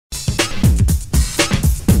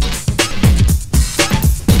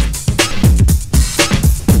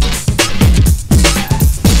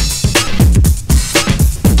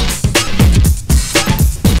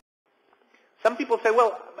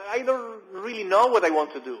really know what I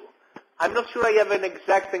want to do. I'm not sure I have an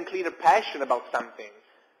exact and clear passion about something.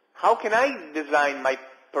 How can I design my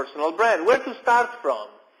personal brand? Where to start from?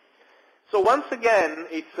 So once again,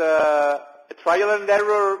 it's a trial and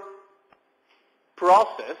error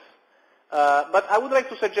process, but I would like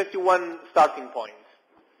to suggest you one starting point.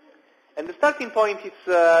 And the starting point is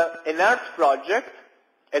an art project,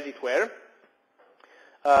 as it were,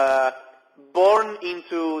 born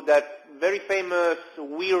into that very famous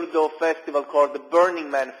weirdo festival called the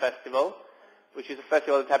Burning Man Festival, which is a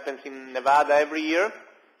festival that happens in Nevada every year.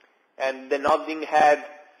 And the nodding head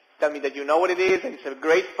tell me that you know what it is, and it's a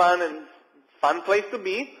great fun place to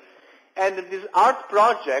be. And this art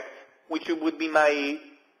project, which would be my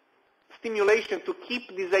stimulation to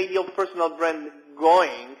keep this idea of personal brand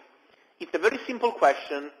going, it's a very simple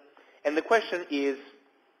question, and the question is,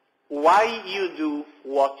 why you do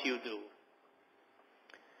what you do?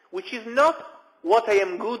 Which is not what I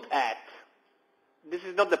am good at. This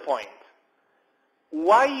is not the point.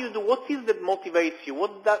 Why you do, what is that motivates you?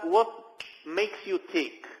 What makes you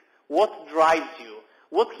tick? What drives you?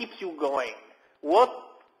 What keeps you going? What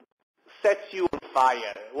sets you on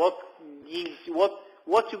fire? What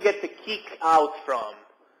you get the kick out from?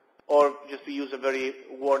 Or just to use a very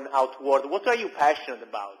worn out word, what are you passionate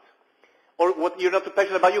about? Or what you're not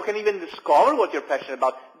passionate about, you can even discover what you're passionate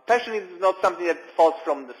about. Passion is not something that falls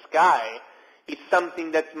from the sky. It's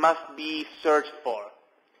something that must be searched for.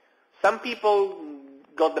 Some people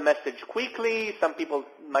got the message quickly, some people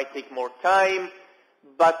might take more time,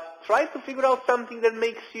 but try to figure out something that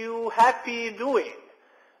makes you happy doing.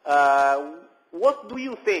 What do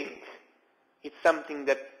you think? It's something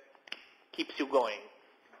that keeps you going.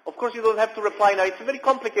 Of course, you don't have to reply now. It's very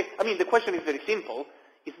complicated. I mean, the question is very simple.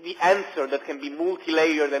 It's the answer that can be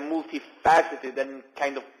multi-layered and multifaceted and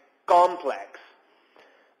kind of complex.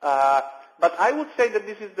 But I would say that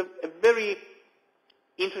this is a very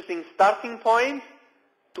interesting starting point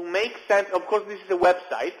to make sense. Of course, this is a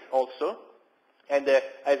website also. And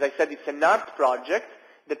as I said, it's an art project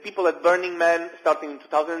that people at Burning Man, starting in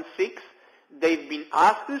 2006, they've been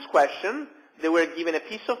asked this question. They were given a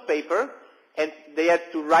piece of paper, and they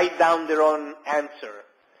had to write down their own answer.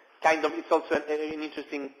 It's also an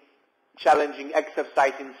interesting, challenging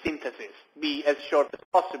exercise in synthesis. Be as short as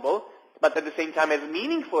possible, but at the same time as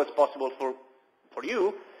meaningful as possible for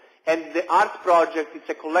you. And the art project is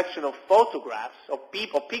a collection of photographs of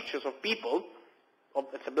people, pictures of people.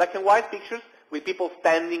 It's a black and white pictures with people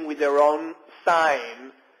standing with their own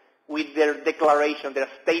sign, with their declaration, their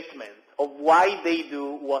statement of why they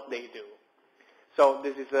do what they do. So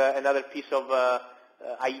this is another piece of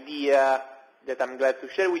idea that I'm glad to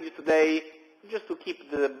share with you today, just to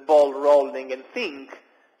keep the ball rolling and think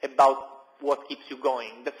about what keeps you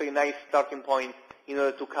going. That's a nice starting point in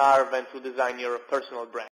order to carve and to design your personal brand.